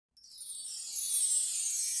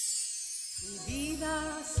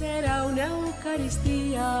Vida será una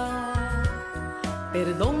Eucaristía.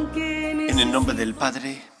 Perdón que En el nombre del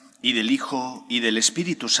Padre, y del Hijo, y del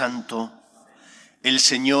Espíritu Santo, el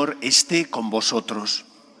Señor esté con vosotros.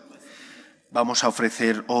 Vamos a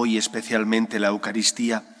ofrecer hoy especialmente la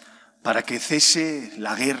Eucaristía para que cese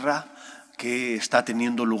la guerra que está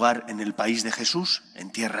teniendo lugar en el país de Jesús,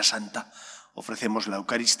 en Tierra Santa. Ofrecemos la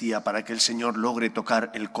Eucaristía para que el Señor logre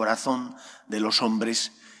tocar el corazón de los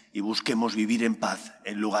hombres y busquemos vivir en paz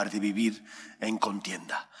en lugar de vivir en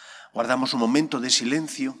contienda. Guardamos un momento de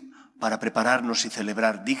silencio para prepararnos y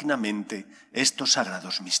celebrar dignamente estos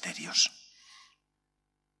sagrados misterios.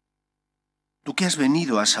 Tú que has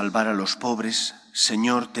venido a salvar a los pobres,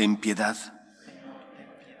 Señor, ten piedad.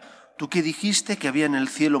 Tú que dijiste que había en el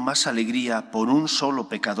cielo más alegría por un solo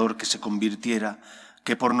pecador que se convirtiera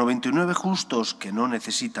que por 99 justos que no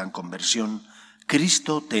necesitan conversión,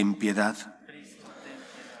 Cristo, ten piedad.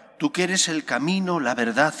 Tú que eres el camino, la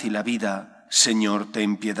verdad y la vida, Señor,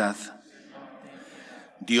 ten piedad.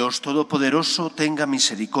 Dios Todopoderoso, tenga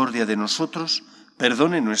misericordia de nosotros,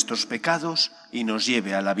 perdone nuestros pecados y nos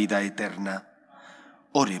lleve a la vida eterna.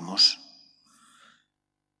 Oremos.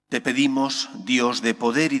 Te pedimos, Dios de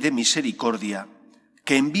poder y de misericordia,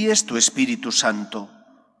 que envíes tu Espíritu Santo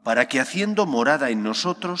para que, haciendo morada en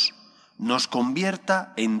nosotros, nos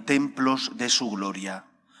convierta en templos de su gloria.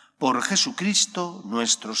 Por Jesucristo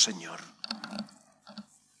nuestro Señor.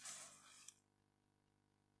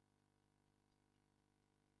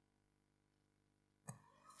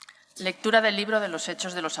 Lectura del libro de los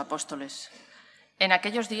Hechos de los Apóstoles. En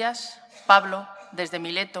aquellos días, Pablo, desde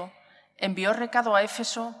Mileto, envió recado a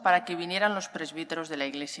Éfeso para que vinieran los presbíteros de la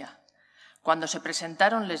Iglesia. Cuando se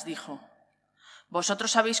presentaron, les dijo: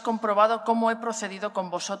 «Vosotros habéis comprobado cómo he procedido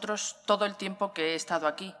con vosotros todo el tiempo que he estado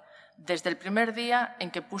aquí, desde el primer día en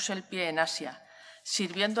que puse el pie en Asia,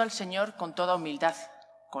 sirviendo al Señor con toda humildad,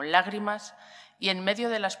 con lágrimas y en medio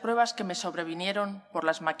de las pruebas que me sobrevinieron por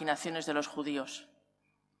las maquinaciones de los judíos.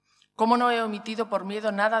 ¿Cómo no he omitido por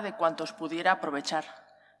miedo nada de cuanto os pudiera aprovechar,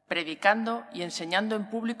 predicando y enseñando en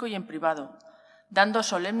público y en privado, dando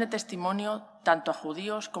solemne testimonio tanto a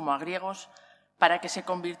judíos como a griegos, para que se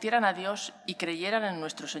convirtieran a Dios y creyeran en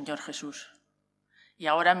nuestro Señor Jesús? Y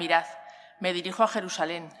ahora mirad, me dirijo a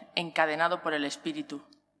Jerusalén, encadenado por el Espíritu.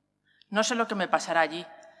 No sé lo que me pasará allí,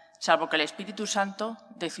 salvo que el Espíritu Santo,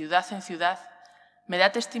 de ciudad en ciudad, me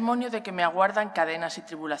da testimonio de que me aguardan cadenas y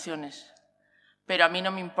tribulaciones. Pero a mí no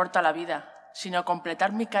me importa la vida, sino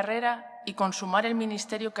completar mi carrera y consumar el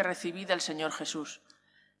ministerio que recibí del Señor Jesús,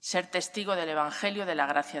 ser testigo del Evangelio de la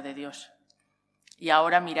gracia de Dios. Y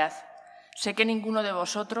ahora mirad, sé que ninguno de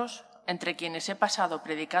vosotros, entre quienes he pasado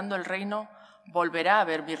predicando el reino, volverá a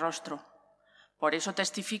ver mi rostro. Por eso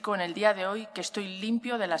testifico en el día de hoy que estoy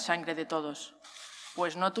limpio de la sangre de todos,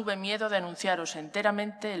 pues no tuve miedo de anunciaros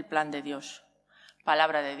enteramente el plan de Dios».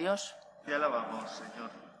 Palabra de Dios. Te alabamos, Señor.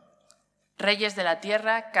 Reyes de la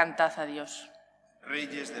tierra, cantad a Dios.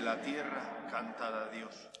 Reyes de la tierra, cantad a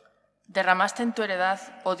Dios. Derramaste en tu heredad,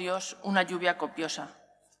 oh Dios, una lluvia copiosa.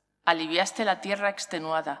 Aliviaste la tierra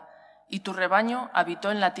extenuada, y tu rebaño habitó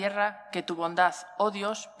en la tierra que tu bondad, oh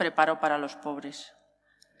Dios, preparó para los pobres.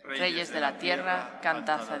 Reyes de la tierra,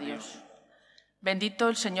 cantad a Dios. Bendito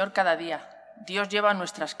el Señor cada día. Dios lleva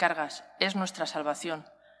nuestras cargas, es nuestra salvación.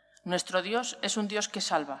 Nuestro Dios es un Dios que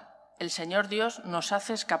salva. El Señor Dios nos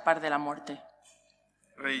hace escapar de la muerte.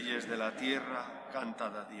 Reyes de la tierra,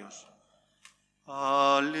 cantad a Dios.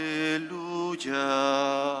 Aleluya.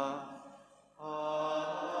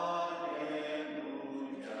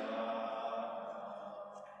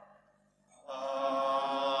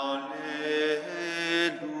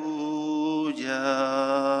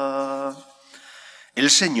 Aleluya. El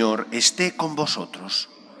Señor esté con vosotros.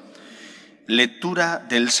 Lectura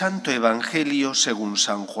del Santo Evangelio según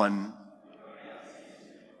San Juan.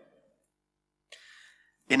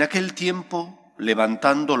 En aquel tiempo,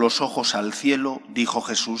 levantando los ojos al cielo, dijo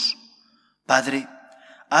Jesús: «Padre,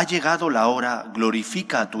 ha llegado la hora,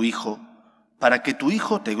 glorifica a tu Hijo, para que tu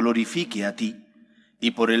Hijo te glorifique a ti,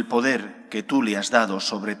 y por el poder que tú le has dado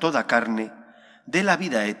sobre toda carne, dé la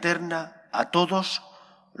vida eterna a todos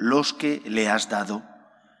los que le has dado.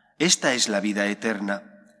 Esta es la vida eterna,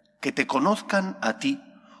 que te conozcan a ti,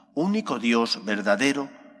 único Dios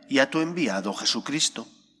verdadero, y a tu enviado Jesucristo.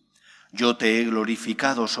 Yo te he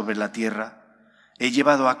glorificado sobre la tierra, he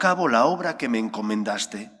llevado a cabo la obra que me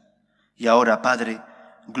encomendaste. Y ahora, Padre,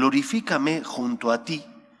 glorifícame junto a ti,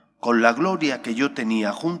 con la gloria que yo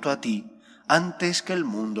tenía junto a ti antes que el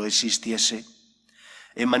mundo existiese.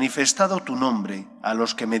 He manifestado tu nombre a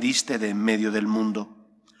los que me diste de en medio del mundo.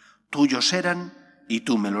 Tuyos eran y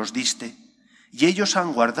tú me los diste, y ellos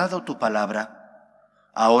han guardado tu palabra.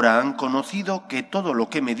 Ahora han conocido que todo lo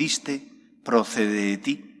que me diste procede de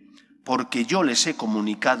ti, porque yo les he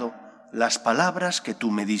comunicado las palabras que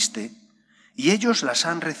tú me diste, y ellos las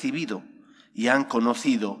han recibido y han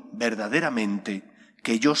conocido verdaderamente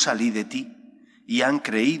que yo salí de ti, y han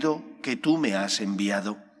creído que tú me has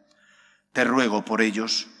enviado. Te ruego por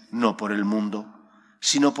ellos, no por el mundo,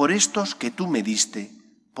 sino por estos que tú me diste,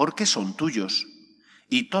 porque son tuyos,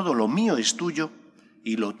 y todo lo mío es tuyo,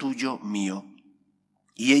 y lo tuyo mío.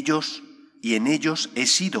 Y en ellos he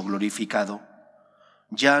sido glorificado.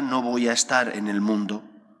 Ya no voy a estar en el mundo,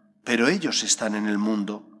 pero ellos están en el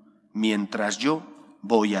mundo, mientras yo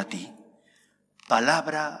voy a ti.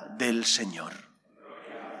 Palabra del Señor.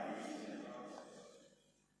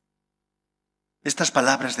 Estas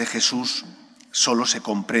palabras de Jesús solo se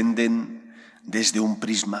comprenden desde un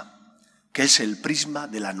prisma, que es el prisma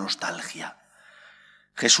de la nostalgia.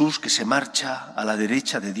 Jesús que se marcha a la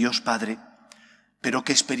derecha de Dios Padre, pero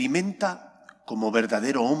que experimenta como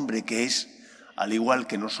verdadero hombre que es, al igual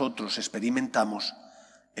que nosotros experimentamos,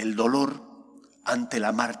 el dolor ante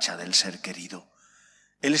la marcha del ser querido.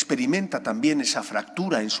 Él experimenta también esa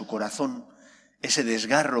fractura en su corazón, ese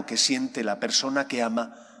desgarro que siente la persona que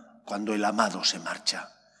ama cuando el amado se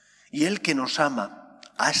marcha. Y Él que nos ama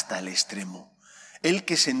hasta el extremo, Él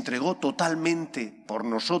que se entregó totalmente por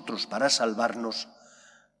nosotros para salvarnos,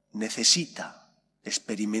 necesita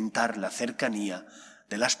experimentar la cercanía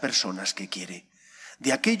de las personas que quiere,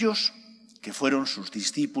 de aquellos que fueron sus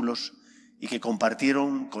discípulos y que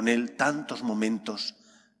compartieron con Él tantos momentos,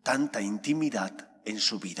 tanta intimidad en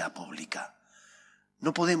su vida pública.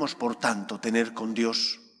 No podemos, por tanto, tener con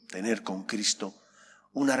Dios, tener con Cristo,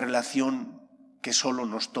 una relación que solo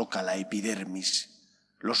nos toca la epidermis,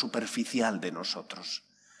 lo superficial de nosotros.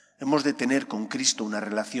 Hemos de tener con Cristo una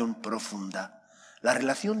relación profunda, la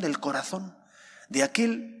relación del corazón, de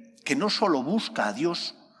aquel que no solo busca a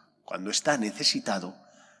Dios cuando está necesitado,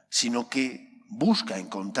 sino que busca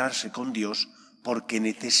encontrarse con Dios porque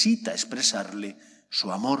necesita expresarle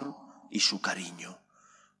su amor y su cariño.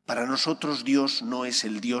 Para nosotros Dios no es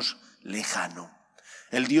el Dios lejano,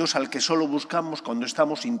 el Dios al que solo buscamos cuando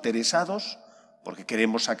estamos interesados, porque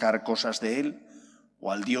queremos sacar cosas de Él,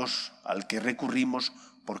 o al Dios al que recurrimos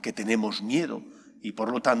porque tenemos miedo y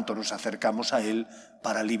por lo tanto nos acercamos a Él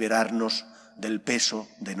para liberarnos del peso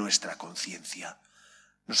de nuestra conciencia.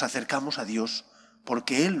 Nos acercamos a Dios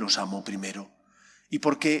porque Él nos amó primero y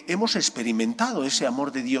porque hemos experimentado ese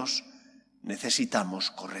amor de Dios,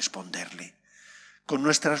 necesitamos corresponderle. Con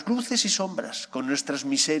nuestras luces y sombras, con nuestras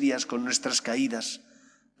miserias, con nuestras caídas,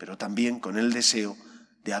 pero también con el deseo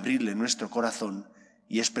de abrirle nuestro corazón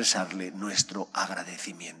y expresarle nuestro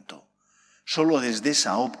agradecimiento. Solo desde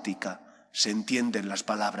esa óptica se entienden las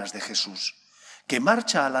palabras de Jesús, que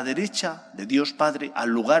marcha a la derecha de Dios Padre, al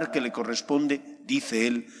lugar que le corresponde, dice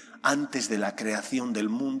Él, antes de la creación del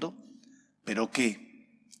mundo, pero que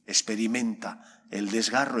experimenta el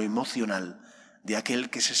desgarro emocional de aquel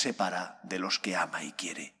que se separa de los que ama y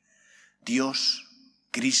quiere. Dios,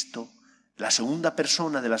 Cristo, la segunda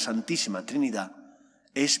persona de la Santísima Trinidad,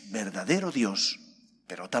 es verdadero Dios,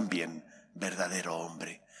 pero también verdadero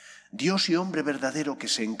hombre. Dios y hombre verdadero que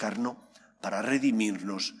se encarnó para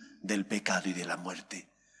redimirnos del pecado y de la muerte.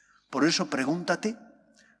 Por eso pregúntate,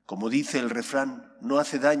 como dice el refrán, no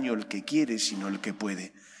hace daño el que quiere, sino el que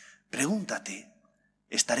puede. Pregúntate,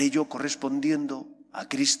 ¿estaré yo correspondiendo a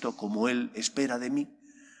Cristo como Él espera de mí?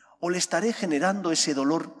 ¿O le estaré generando ese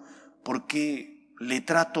dolor porque le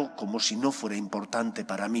trato como si no fuera importante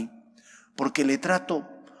para mí? Porque le trato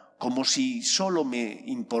como si solo me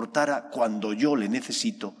importara cuando yo le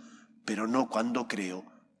necesito, pero no cuando creo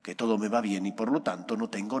que todo me va bien y por lo tanto no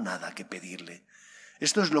tengo nada que pedirle.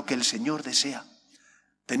 Esto es lo que el Señor desea,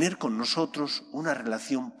 tener con nosotros una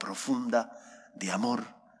relación profunda de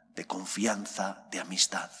amor, de confianza, de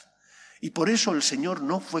amistad. Y por eso el Señor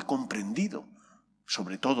no fue comprendido,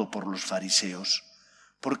 sobre todo por los fariseos,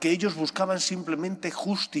 porque ellos buscaban simplemente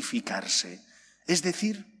justificarse, es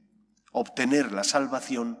decir, obtener la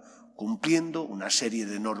salvación cumpliendo una serie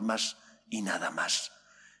de normas y nada más.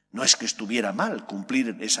 No es que estuviera mal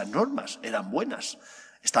cumplir esas normas, eran buenas,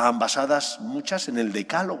 estaban basadas muchas en el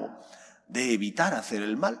decálogo de evitar hacer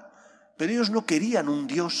el mal, pero ellos no querían un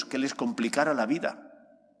Dios que les complicara la vida,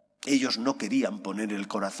 ellos no querían poner el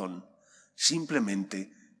corazón,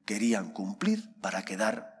 simplemente querían cumplir para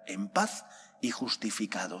quedar en paz y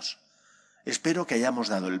justificados. Espero que hayamos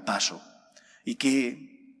dado el paso y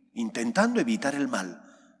que, intentando evitar el mal,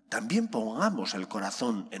 también pongamos el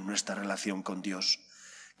corazón en nuestra relación con Dios,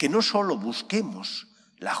 que no solo busquemos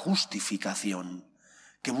la justificación,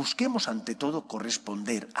 que busquemos ante todo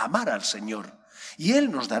corresponder, amar al Señor, y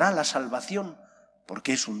Él nos dará la salvación,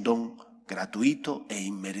 porque es un don gratuito e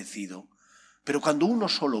inmerecido. Pero cuando uno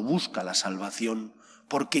solo busca la salvación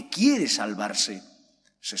porque quiere salvarse,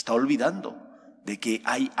 se está olvidando de que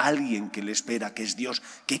hay alguien que le espera, que es Dios,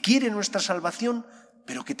 que quiere nuestra salvación,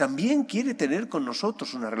 pero que también quiere tener con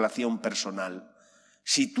nosotros una relación personal.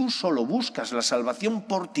 Si tú solo buscas la salvación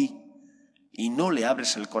por ti y no le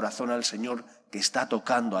abres el corazón al Señor que está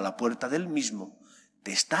tocando a la puerta del mismo,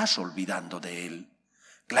 te estás olvidando de Él.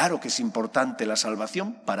 Claro que es importante la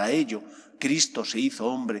salvación, para ello Cristo se hizo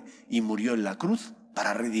hombre y murió en la cruz,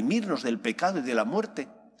 para redimirnos del pecado y de la muerte.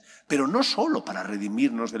 Pero no solo para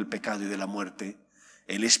redimirnos del pecado y de la muerte.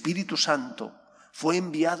 El Espíritu Santo fue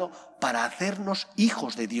enviado para hacernos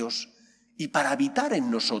hijos de Dios y para habitar en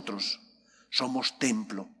nosotros. Somos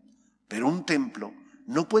templo, pero un templo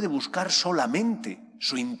no puede buscar solamente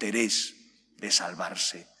su interés de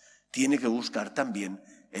salvarse. Tiene que buscar también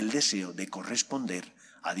el deseo de corresponder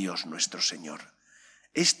a Dios nuestro Señor.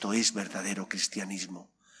 Esto es verdadero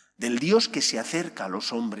cristianismo, del Dios que se acerca a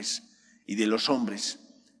los hombres y de los hombres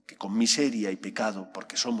que con miseria y pecado,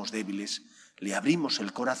 porque somos débiles, le abrimos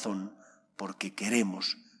el corazón porque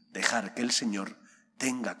queremos dejar que el Señor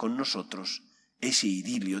tenga con nosotros ese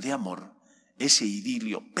idilio de amor, ese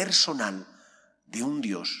idilio personal de un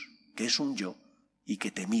Dios que es un yo y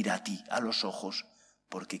que te mira a ti a los ojos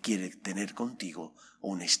porque quiere tener contigo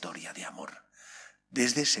una historia de amor.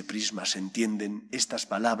 Desde ese prisma se entienden estas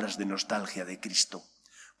palabras de nostalgia de Cristo,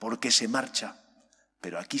 porque se marcha,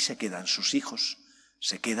 pero aquí se quedan sus hijos,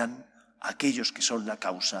 se quedan aquellos que son la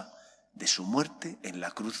causa de su muerte en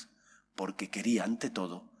la cruz, porque quería ante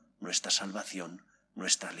todo nuestra salvación,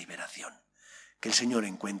 nuestra liberación. Que el Señor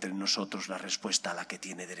encuentre en nosotros la respuesta a la que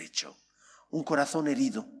tiene derecho. Un corazón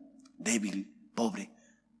herido, débil, pobre,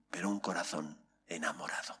 pero un corazón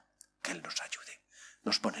enamorado. Que Él nos ayude.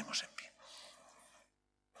 Nos ponemos en pie.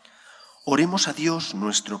 Oremos a Dios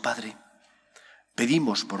nuestro Padre.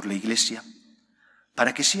 Pedimos por la Iglesia,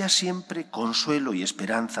 para que sea siempre consuelo y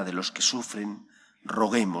esperanza de los que sufren,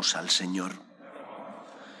 roguemos al Señor.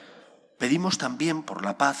 Pedimos también por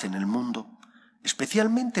la paz en el mundo,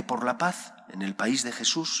 especialmente por la paz en el país de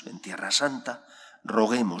Jesús, en Tierra Santa,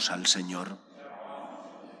 roguemos al Señor.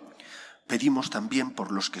 Pedimos también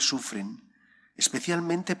por los que sufren,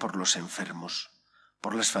 especialmente por los enfermos,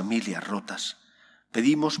 por las familias rotas.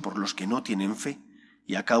 Pedimos por los que no tienen fe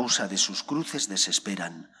y a causa de sus cruces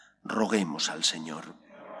desesperan, roguemos al Señor.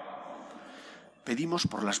 Pedimos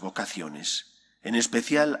por las vocaciones, en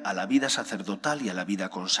especial a la vida sacerdotal y a la vida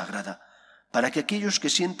consagrada, para que aquellos que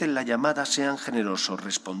sienten la llamada sean generosos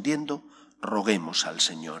respondiendo, roguemos al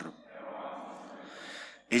Señor.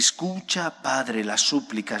 Escucha, Padre, las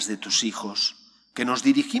súplicas de tus hijos, que nos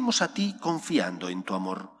dirigimos a ti confiando en tu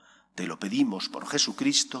amor. Te lo pedimos por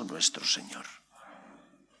Jesucristo nuestro Señor.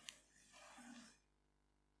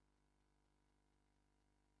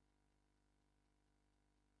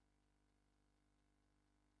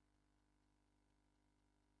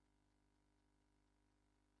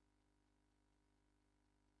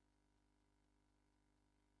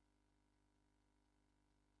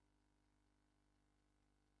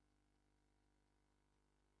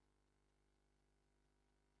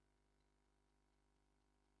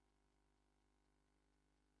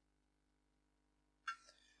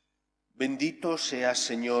 Bendito seas,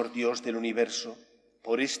 Señor Dios del universo,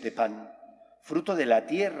 por este pan, fruto de la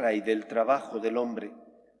tierra y del trabajo del hombre,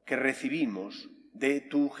 que recibimos de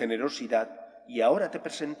tu generosidad y ahora te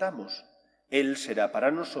presentamos. Él será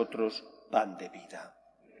para nosotros pan de vida.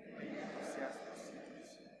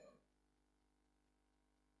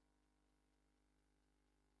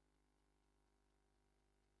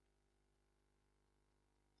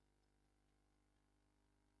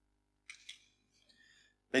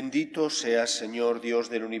 Bendito seas, Señor Dios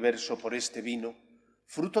del universo, por este vino,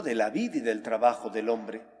 fruto de la vid y del trabajo del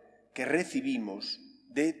hombre, que recibimos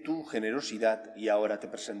de tu generosidad y ahora te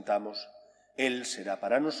presentamos. Él será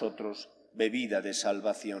para nosotros bebida de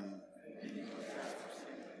salvación.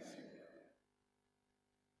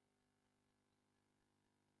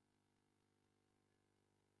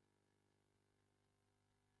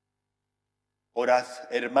 Orad,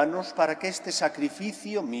 hermanos, para que este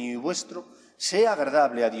sacrificio mío y vuestro sea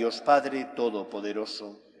agradable a Dios Padre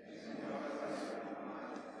Todopoderoso.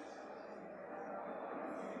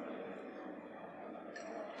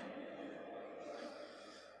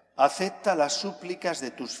 Acepta las súplicas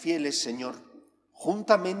de tus fieles, Señor,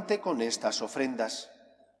 juntamente con estas ofrendas,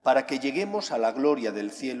 para que lleguemos a la gloria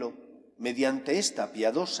del cielo mediante esta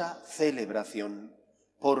piadosa celebración.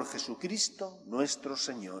 Por Jesucristo nuestro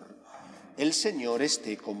Señor. El Señor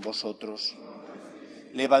esté con vosotros.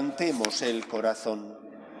 Levantemos el corazón.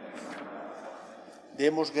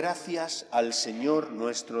 Demos gracias al Señor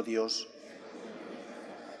nuestro Dios.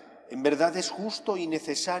 En verdad es justo y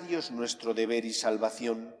necesario, es nuestro deber y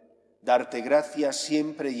salvación, darte gracias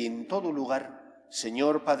siempre y en todo lugar,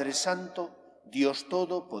 Señor Padre Santo, Dios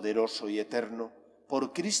Todopoderoso y Eterno,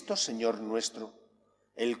 por Cristo Señor nuestro,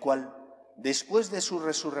 el cual, después de su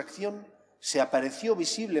resurrección, se apareció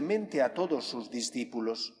visiblemente a todos sus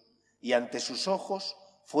discípulos y ante sus ojos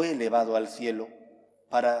fue elevado al cielo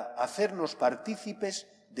para hacernos partícipes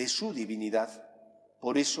de su divinidad.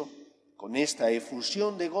 Por eso, con esta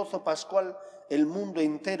efusión de gozo pascual, el mundo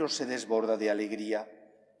entero se desborda de alegría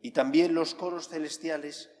y también los coros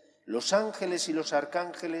celestiales, los ángeles y los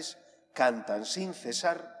arcángeles cantan sin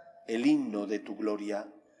cesar el himno de tu gloria.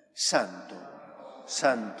 Santo,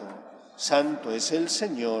 santo, santo es el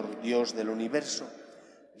Señor, Dios del universo.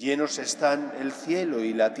 Llenos están el cielo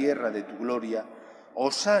y la tierra de tu gloria.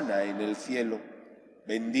 Hosana en el cielo.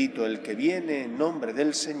 Bendito el que viene en nombre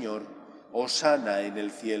del Señor. Hosana en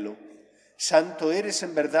el cielo. Santo eres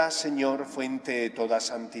en verdad, Señor, fuente de toda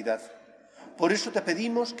santidad. Por eso te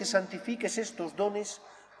pedimos que santifiques estos dones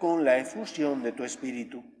con la efusión de tu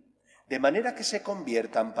Espíritu, de manera que se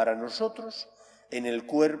conviertan para nosotros en el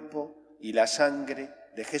cuerpo y la sangre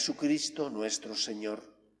de Jesucristo nuestro Señor,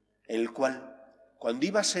 el cual, cuando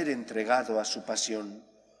iba a ser entregado a su pasión,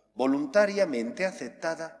 voluntariamente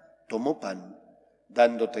aceptada, tomó pan,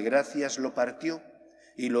 dándote gracias lo partió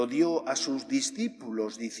y lo dio a sus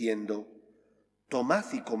discípulos diciendo: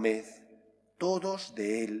 Tomad y comed todos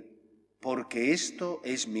de él, porque esto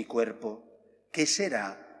es mi cuerpo, que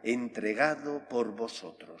será entregado por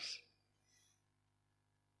vosotros.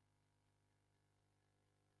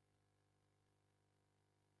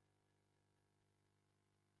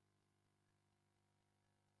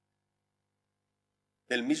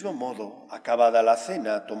 Del mismo modo, acabada la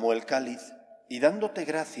cena, tomó el cáliz y dándote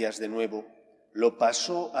gracias de nuevo, lo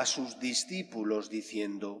pasó a sus discípulos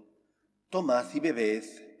diciendo: Tomad y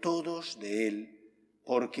bebed todos de él,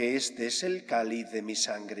 porque este es el cáliz de mi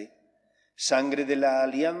sangre, sangre de la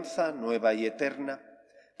alianza nueva y eterna,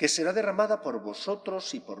 que será derramada por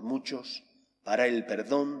vosotros y por muchos para el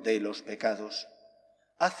perdón de los pecados.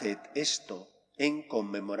 Haced esto en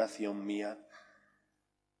conmemoración mía.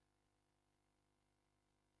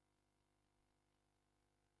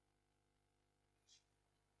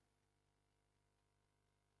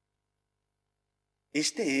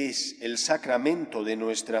 Este es el sacramento de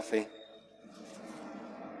nuestra fe.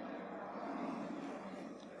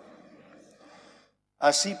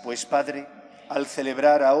 Así pues, Padre, al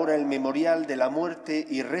celebrar ahora el memorial de la muerte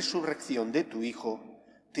y resurrección de tu Hijo,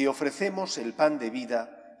 te ofrecemos el pan de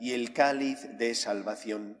vida y el cáliz de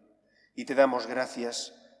salvación, y te damos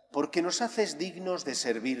gracias porque nos haces dignos de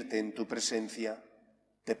servirte en tu presencia.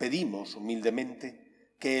 Te pedimos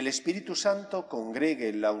humildemente que el Espíritu Santo congregue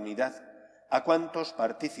en la unidad a cuantos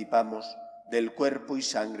participamos del cuerpo y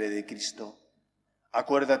sangre de Cristo.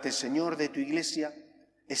 Acuérdate, Señor, de tu Iglesia,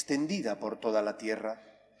 extendida por toda la tierra,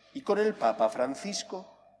 y con el Papa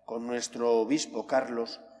Francisco, con nuestro obispo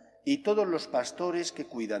Carlos y todos los pastores que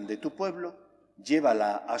cuidan de tu pueblo,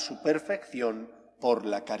 llévala a su perfección por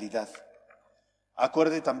la caridad.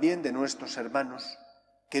 Acuerde también de nuestros hermanos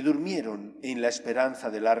que durmieron en la esperanza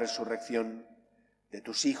de la resurrección, de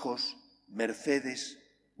tus hijos Mercedes,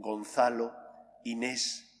 Gonzalo,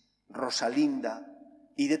 Inés, Rosalinda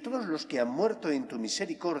y de todos los que han muerto en tu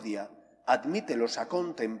misericordia, admítelos a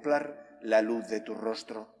contemplar la luz de tu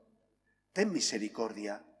rostro. Ten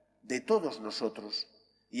misericordia de todos nosotros,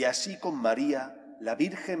 y así con María, la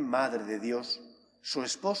Virgen Madre de Dios, su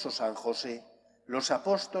esposo San José, los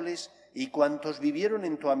apóstoles y cuantos vivieron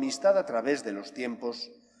en tu amistad a través de los tiempos,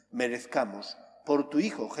 merezcamos, por tu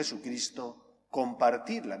Hijo Jesucristo,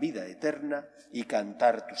 compartir la vida eterna y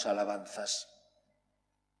cantar tus alabanzas.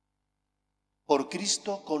 Por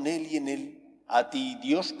Cristo, con Él y en Él, a ti,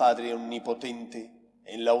 Dios Padre omnipotente,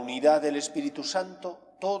 en la unidad del Espíritu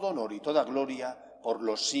Santo, todo honor y toda gloria por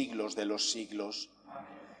los siglos de los siglos.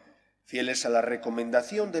 Fieles a la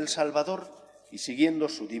recomendación del Salvador y siguiendo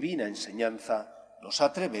su divina enseñanza, nos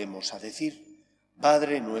atrevemos a decir: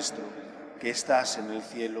 Padre nuestro, que estás en el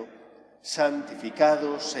cielo,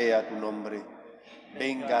 santificado sea tu nombre.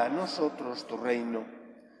 Venga a nosotros tu reino.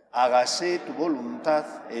 Hágase tu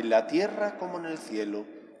voluntad en la tierra como en el cielo.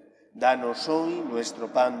 Danos hoy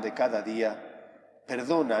nuestro pan de cada día.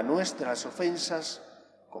 Perdona nuestras ofensas,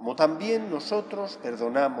 como también nosotros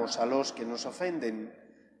perdonamos a los que nos ofenden.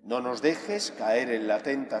 No nos dejes caer en la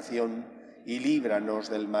tentación y líbranos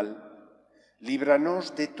del mal.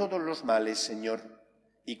 Líbranos de todos los males, Señor,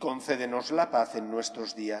 y concédenos la paz en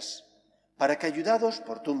nuestros días, para que, ayudados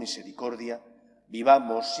por tu misericordia,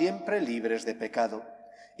 vivamos siempre libres de pecado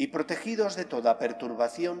y protegidos de toda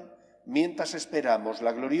perturbación, mientras esperamos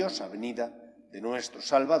la gloriosa venida de nuestro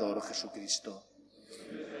Salvador Jesucristo.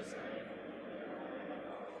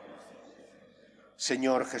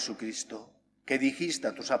 Señor Jesucristo, que dijiste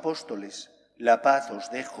a tus apóstoles: la paz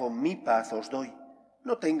os dejo, mi paz os doy,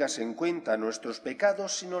 no tengas en cuenta nuestros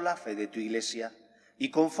pecados, sino la fe de tu Iglesia, y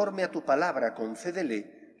conforme a tu palabra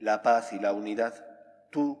concédele la paz y la unidad.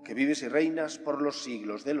 Tú, que vives y reinas por los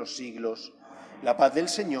siglos de los siglos, la paz del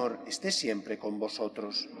Señor esté siempre con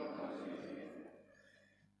vosotros.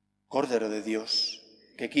 Cordero de Dios,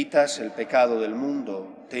 que quitas el pecado del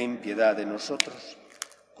mundo, ten piedad de nosotros.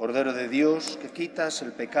 Cordero de Dios, que quitas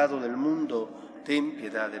el pecado del mundo, ten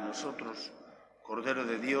piedad de nosotros. Cordero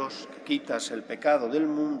de Dios, que quitas el pecado del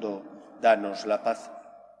mundo, danos la paz.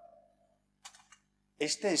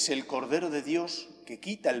 Este es el Cordero de Dios que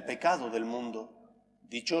quita el pecado del mundo.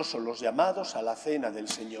 Dichosos los llamados a la cena del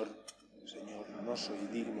Señor. Señor, no soy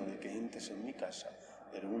digno de que entres en mi casa,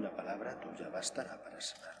 pero una palabra tuya bastará para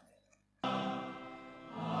sanarme.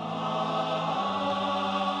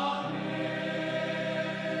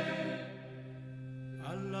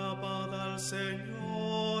 Alabad al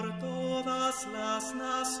Señor todas las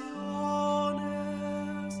naciones,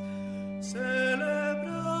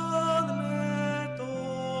 celebradle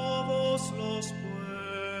todos los pueblos.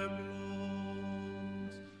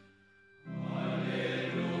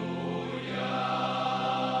 Aleluya.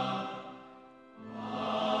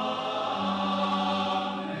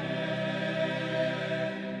 Amén.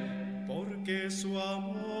 Porque su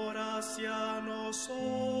amor hacia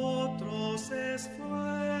nosotros es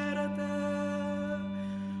fuerte,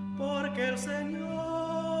 porque el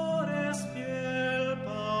Señor es fiel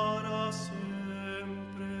para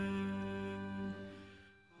siempre.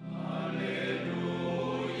 Aleluya.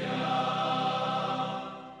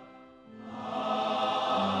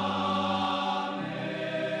 Amén.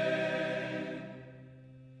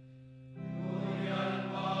 Gloria al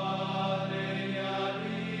Padre y al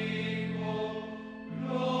Hijo,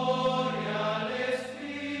 gloria al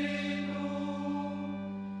Espíritu,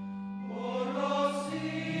 por los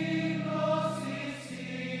siglos y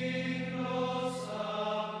siglos.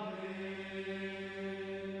 Amén.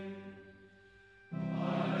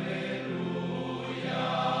 Aleluya. Amén.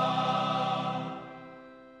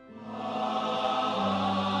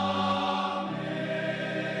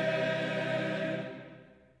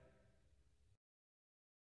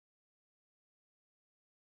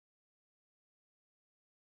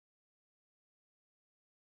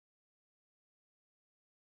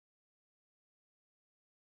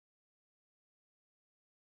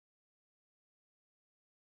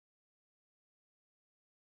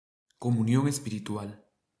 Comunión espiritual.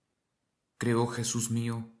 Creo, Jesús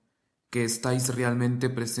mío, que estáis realmente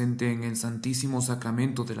presente en el Santísimo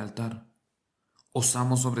Sacramento del altar. Os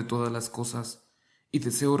amo sobre todas las cosas y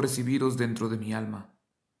deseo recibiros dentro de mi alma.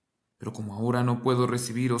 Pero como ahora no puedo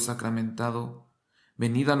recibiros sacramentado,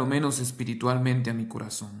 venid a lo menos espiritualmente a mi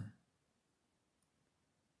corazón.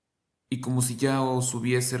 Y como si ya os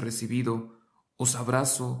hubiese recibido, os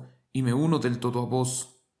abrazo y me uno del todo a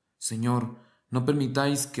vos. Señor, no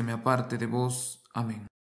permitáis que me aparte de vos. Amén.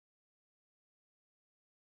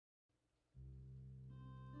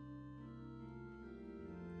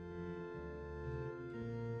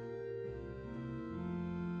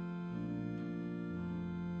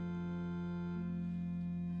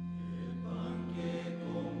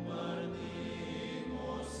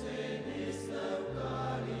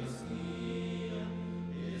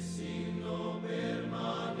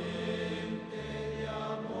 Permanente de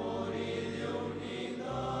amor y de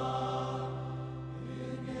unidad.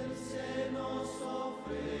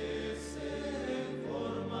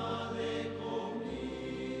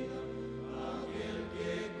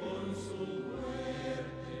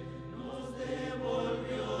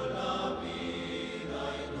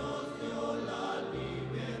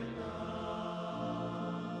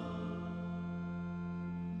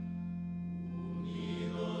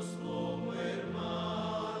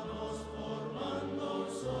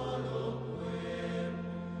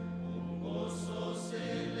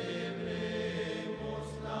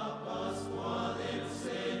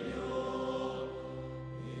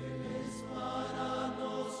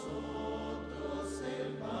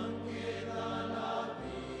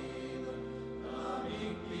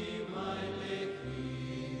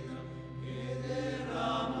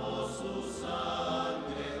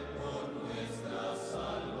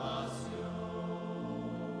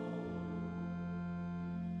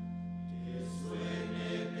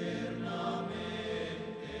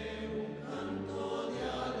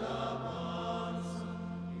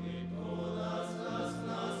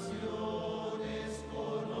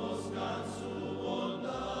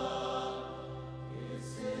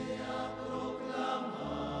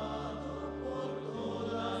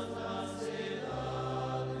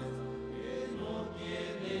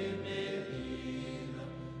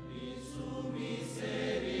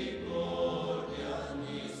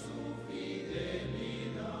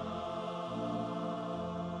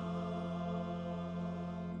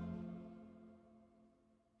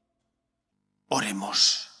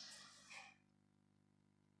 Oremos.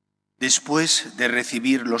 Después de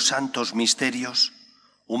recibir los santos misterios,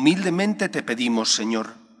 humildemente te pedimos,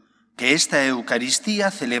 Señor, que esta Eucaristía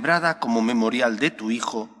celebrada como memorial de tu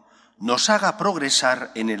Hijo nos haga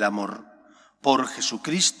progresar en el amor. Por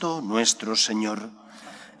Jesucristo nuestro Señor.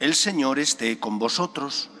 El Señor esté con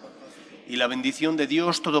vosotros, y la bendición de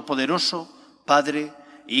Dios Todopoderoso, Padre,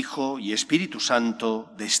 Hijo y Espíritu Santo,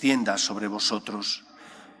 descienda sobre vosotros.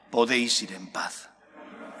 Podéis ir en paz.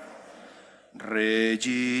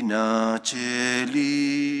 Regina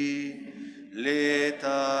Celi,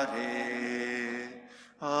 letare,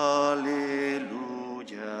 alleluia,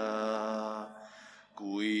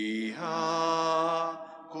 quia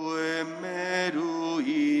quem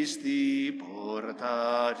meruisti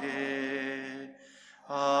portare,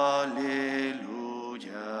 alleluia,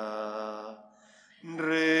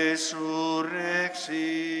 resurrexit,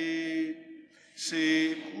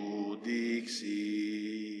 sicut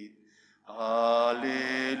dixit,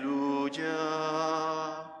 alleluia.